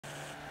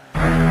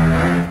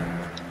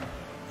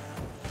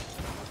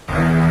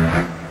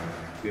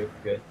Good,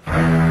 good.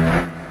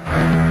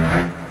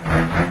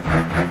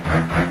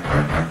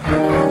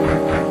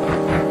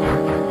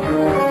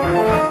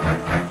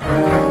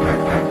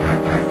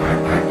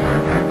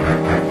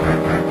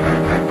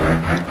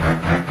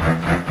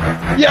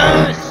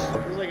 Yes!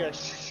 There's like a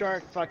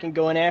shark fucking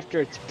going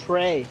after its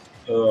prey.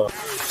 Oh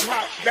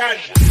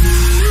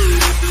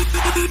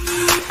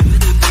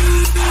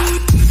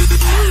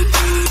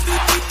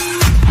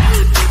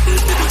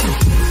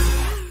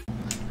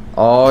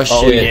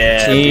shit, Oh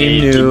yeah,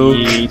 Team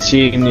Nuke.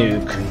 Team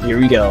Nuke. Here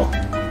we go.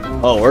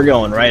 Oh, we're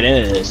going right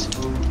into this.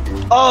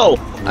 Oh!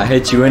 I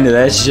hit you into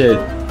that shit.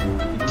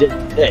 You did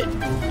it.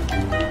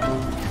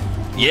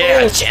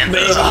 Yeah,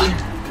 Chandler.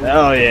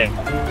 Oh yeah.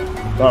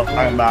 What I'm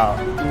talking about.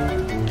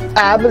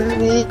 I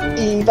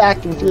believe I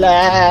can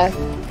fly.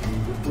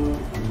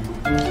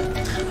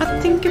 I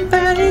think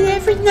about it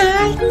every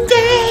night and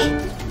day.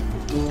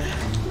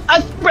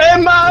 I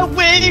spread my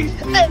wings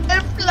and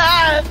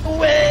fly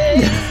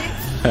away.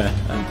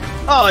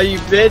 Oh, you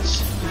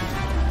bitch.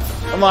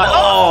 Come on.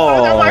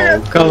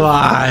 Oh, come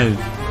on.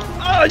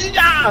 Oh,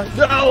 yeah.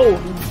 No.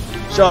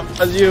 Sean,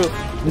 that's you.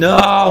 No.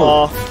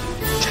 Oh.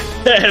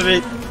 Damn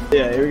it.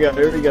 Yeah, here we go.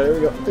 Here we go. Here we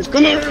go. It's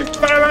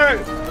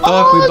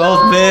Fuck, we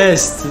both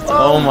missed.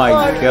 Oh my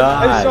fuck.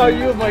 god. I saw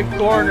you in my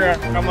corner.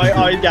 I'm like,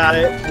 oh, you got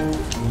it.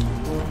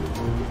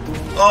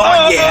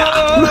 Oh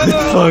yeah. Let's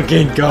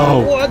fucking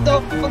go. What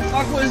the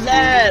fuck was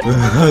that?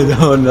 I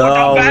don't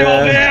know,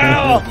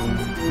 man.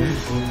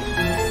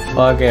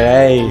 Fucking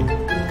hey.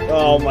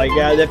 Oh my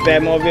god, that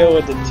Batmobile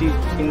with the Team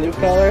Nuke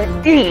color.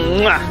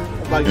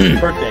 That's like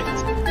perfect.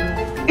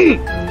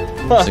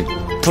 It's like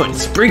putting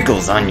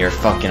sprinkles on your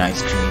fucking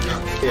ice cream.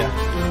 Yeah.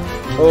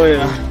 Oh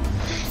yeah.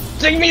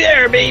 Take me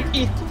there,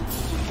 baby.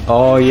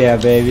 Oh yeah,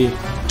 baby.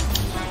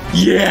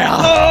 Yeah.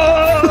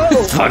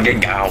 Oh! Fucking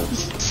go.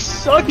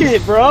 Suck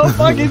it, bro.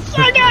 Fucking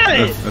suck at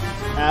it.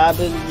 I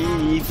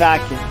believe I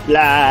can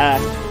fly.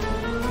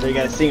 So you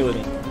gotta sing it with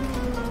me.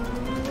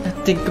 I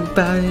think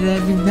about it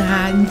every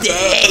night and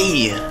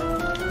day.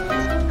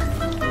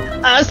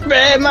 I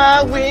spread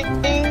my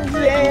wings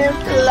and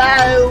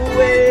fly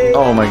away.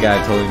 Oh my god,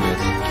 I totally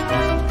missed.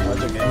 Oh,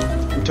 it's okay.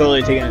 I'm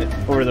totally taking it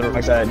over to the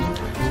right side.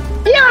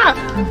 Yeah!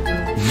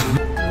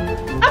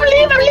 I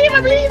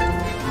believe!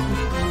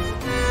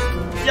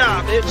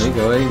 Yeah, bitch. There you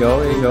go, there you go,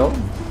 there you go.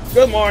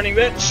 Good morning,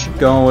 bitch. Keep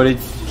going with it.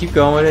 Keep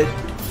going with it.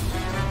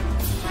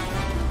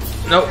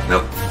 Nope,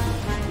 nope.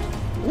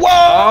 Whoa!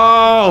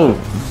 Oh!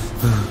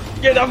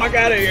 Get the fuck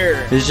out of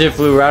here. This shit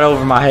flew right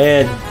over my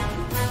head.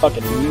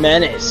 Fucking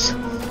menace.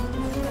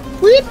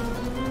 Whoop.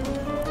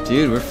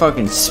 Dude, we're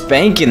fucking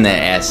spanking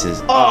their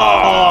asses.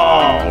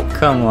 Oh!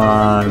 Come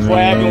on, That's man. what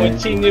happened when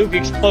Team Nuke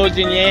explodes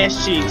in your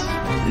ass cheeks.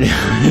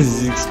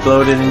 It's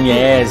exploded in your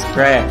ass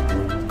crack.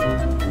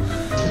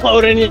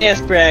 Exploded in your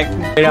ass crack.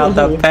 Right out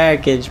the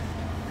package,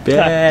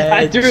 bitch.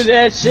 I threw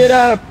that shit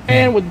on a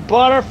pan with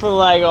butter for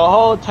like a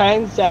whole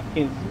 10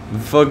 seconds.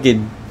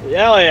 Fucking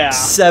Hell yeah.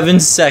 7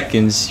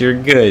 seconds, you're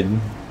good.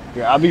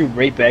 Here, I'll be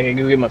right back. I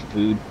go get my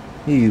food.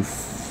 You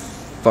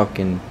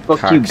fucking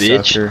Fuck you,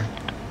 bitch. cocksucker.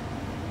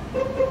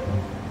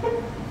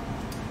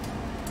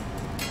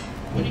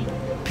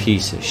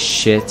 Piece of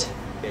shit.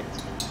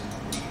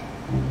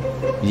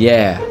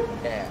 Yeah.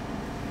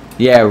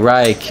 Yeah,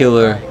 right,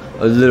 killer.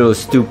 A little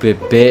stupid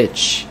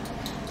bitch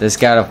that's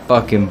gotta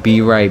fucking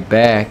be right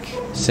back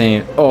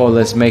saying, oh,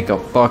 let's make a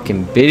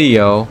fucking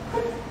video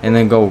and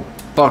then go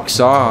fucks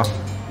off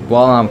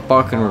while I'm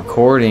fucking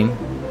recording.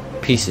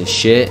 Piece of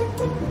shit.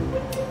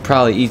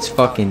 Probably eats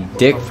fucking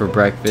dick for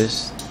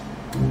breakfast.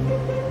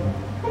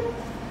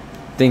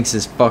 Thinks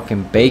it's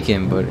fucking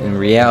bacon, but in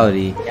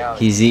reality,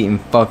 he's eating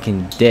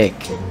fucking dick.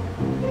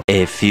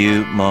 A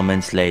few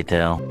moments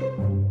later.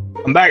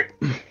 I'm back.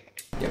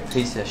 You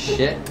piece of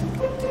shit.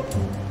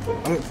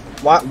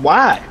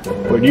 Why?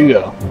 Where'd you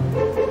go?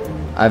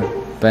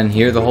 I've been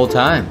here the whole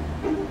time.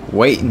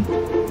 Waiting.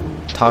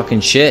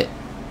 Talking shit.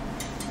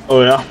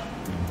 Oh yeah?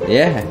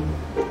 Yeah.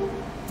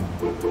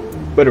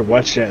 Better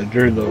watch that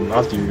dirty little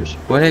mouth of yours.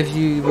 What have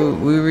you... What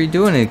were we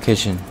doing in the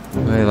kitchen?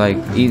 Were we, like,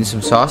 eating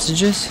some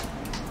sausages?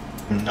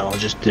 No,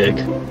 just dick.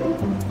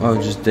 Oh,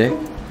 just dick?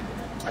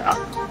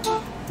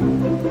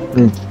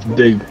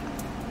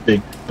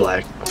 Big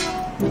black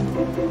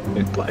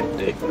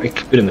dick. I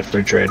keep it in the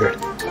refrigerator.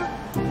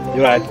 You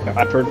know what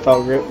I've heard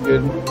felt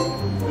good?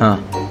 Huh.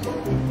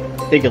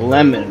 Take a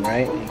lemon,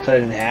 right? And cut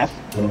it in half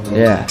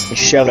Yeah. and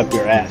shove it up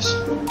your ass.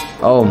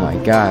 Oh my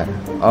god.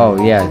 Oh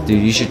yeah,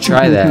 dude, you should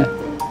try that.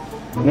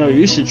 No,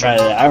 you should try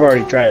that. I've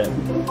already tried it.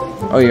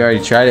 Oh, you already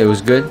tried it? It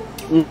was good?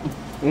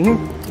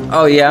 Mm-hmm.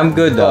 Oh yeah, I'm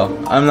good though.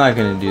 I'm not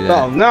gonna do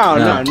that. No,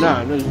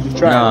 just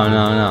try it.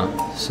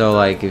 No. So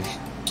like, if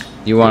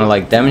you want to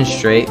like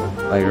demonstrate,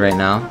 like right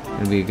now,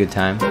 it'd be a good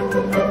time.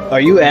 Are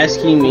you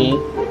asking me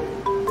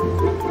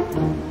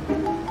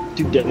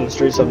to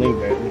demonstrate something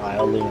very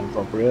mildly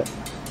inappropriate?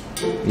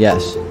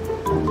 Yes.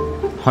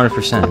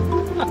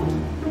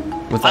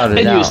 100%. Without I a sent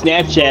you a doubt.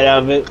 Snapchat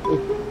of it.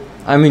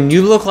 I mean,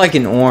 you look like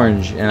an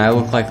orange, and I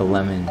look like a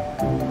lemon.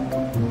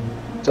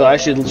 So I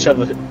should shove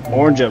an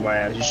orange up my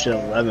ass. You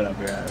shove a lemon up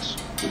your ass.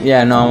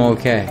 Yeah, no, I'm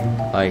okay.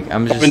 Like,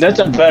 I'm just. I mean, that's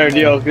a better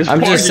deal.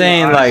 I'm just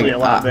saying, like,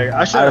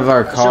 out of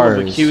our cars.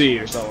 A cutie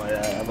or something like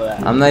that. How about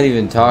that? I'm not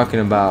even talking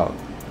about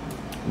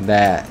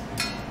that.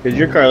 Because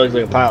your car looks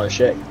like a pile of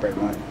shit compared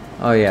to mine.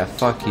 Oh yeah,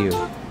 fuck you.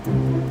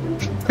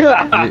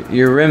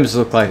 Your rims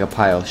look like a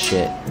pile of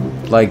shit.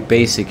 Like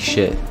basic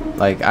shit.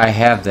 Like I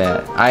have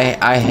that.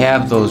 I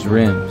have those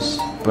rims,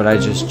 but I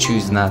just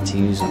choose not to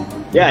use them.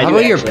 Yeah. How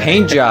about your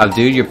paint job,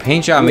 dude? Your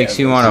paint job makes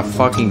me want to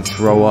fucking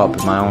throw up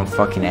in my own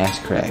fucking ass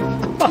crack.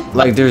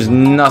 Like there's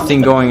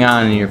nothing going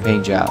on in your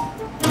paint job.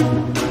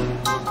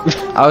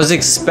 I was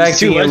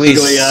expecting at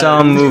least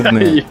some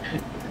movement.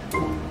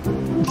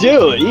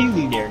 Dude,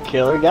 easy there,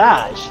 killer.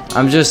 Gosh.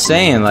 I'm just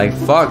saying, like,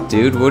 fuck,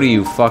 dude. What are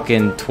you,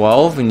 fucking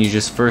 12 and you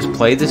just first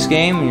played this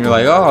game? And you're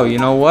like, oh, you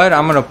know what?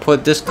 I'm gonna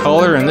put this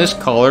color and this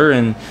color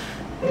and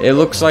it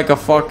looks like a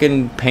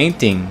fucking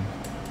painting.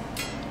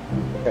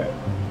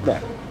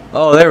 Yeah.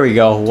 Oh, there we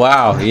go.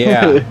 Wow,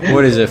 yeah.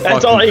 What is it,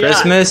 fucking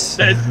Christmas?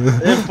 It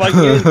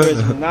fucking is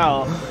Christmas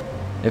now.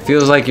 It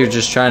feels like you're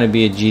just trying to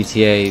be a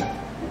GTA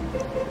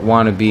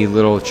wannabe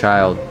little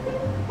child.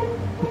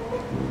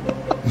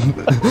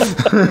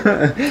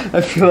 I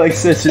feel like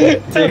such a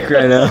dick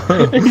right now.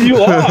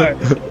 You are.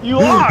 You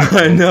are.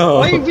 I know.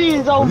 Why are you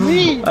being so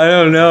mean? I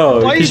don't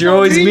know. Because you're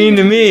always mean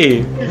to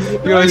me.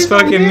 You're always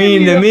fucking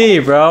mean to me,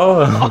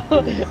 bro.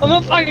 I'm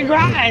gonna fucking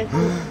cry.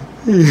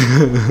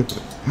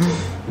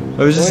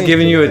 I was just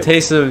giving you a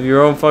taste of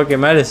your own fucking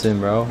medicine,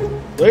 bro.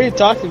 Why are you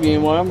talking to me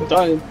anymore? I'm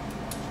done.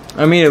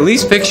 I mean, at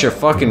least fix your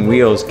fucking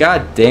wheels.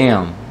 God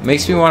damn.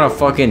 Makes me want to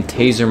fucking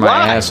taser my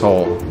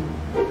asshole.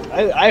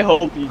 I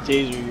hope you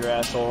taser your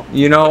asshole.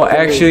 You know,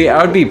 actually,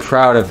 I would be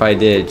proud if I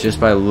did, just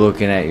by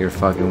looking at your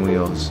fucking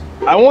wheels.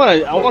 I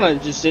wanna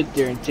just sit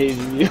there and taser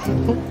you.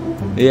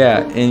 Yeah,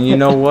 and you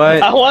know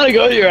what? I wanna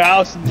go to your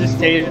house and just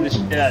taser the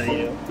shit out of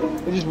you.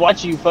 And just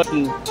watch you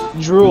fucking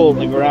drool on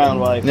the ground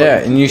while I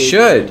fucking and you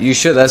should. You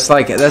should. That's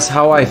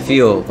how I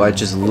feel by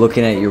just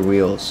looking at your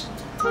wheels.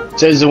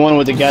 Says the one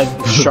with the guy's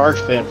shark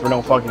fin for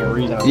no fucking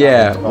reason.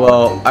 Yeah,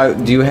 well,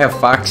 do you have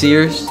fox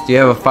ears? Do you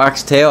have a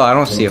fox tail? I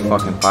don't see a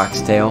fucking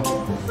fox tail.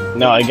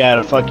 No, I got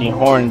a fucking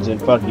horns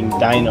and fucking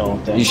dino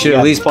thing. You should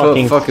at least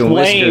put fucking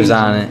whiskers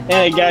on it.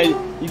 And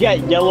you got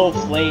yellow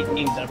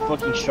flames on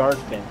fucking shark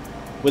fin.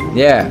 With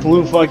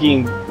blue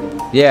fucking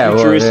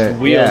futuristic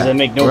wheels that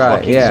make no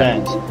fucking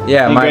sense.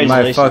 Yeah,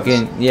 my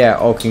fucking,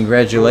 oh,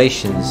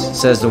 congratulations. It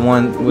says the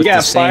one with the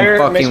same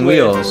fucking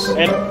wheels.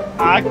 And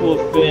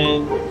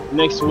aquafin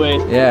mixed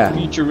with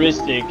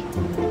futuristic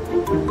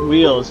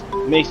wheels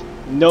makes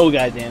no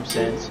goddamn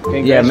sense.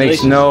 Yeah, it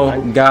makes no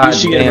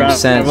goddamn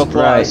sense.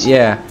 Right,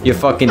 yeah. You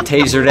fucking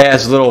tasered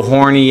ass, little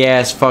horny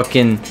ass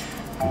fucking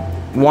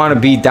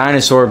wannabe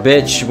dinosaur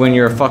bitch when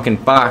you're a fucking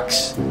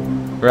fox.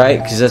 Right?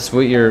 Because that's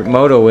what your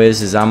motto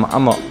is I'm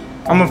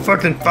a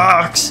fucking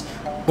fox.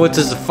 What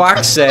does the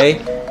fox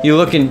say?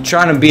 You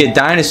trying to be a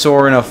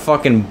dinosaur in a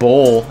fucking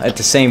bowl at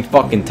the same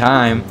fucking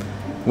time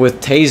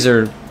with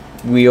taser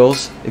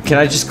wheels. Can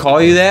I just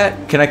call you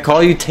that? Can I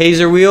call you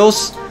Taser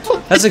Wheels?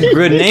 That's a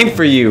good name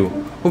for you.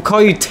 We'll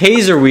call you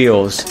Taser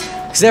Wheels.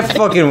 Cause that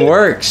fucking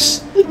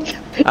works.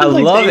 I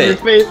love it.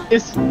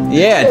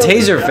 Yeah,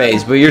 Taser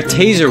Face, but you're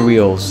Taser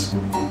Wheels.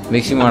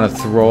 Makes me want to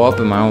throw up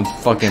in my own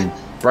fucking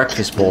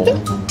breakfast bowl.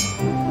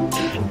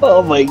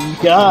 Oh my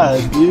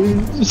god, dude.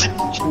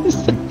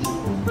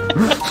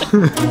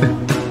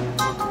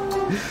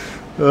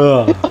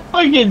 I'm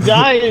fucking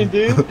dying,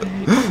 dude. You're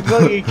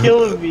fucking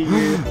killing me.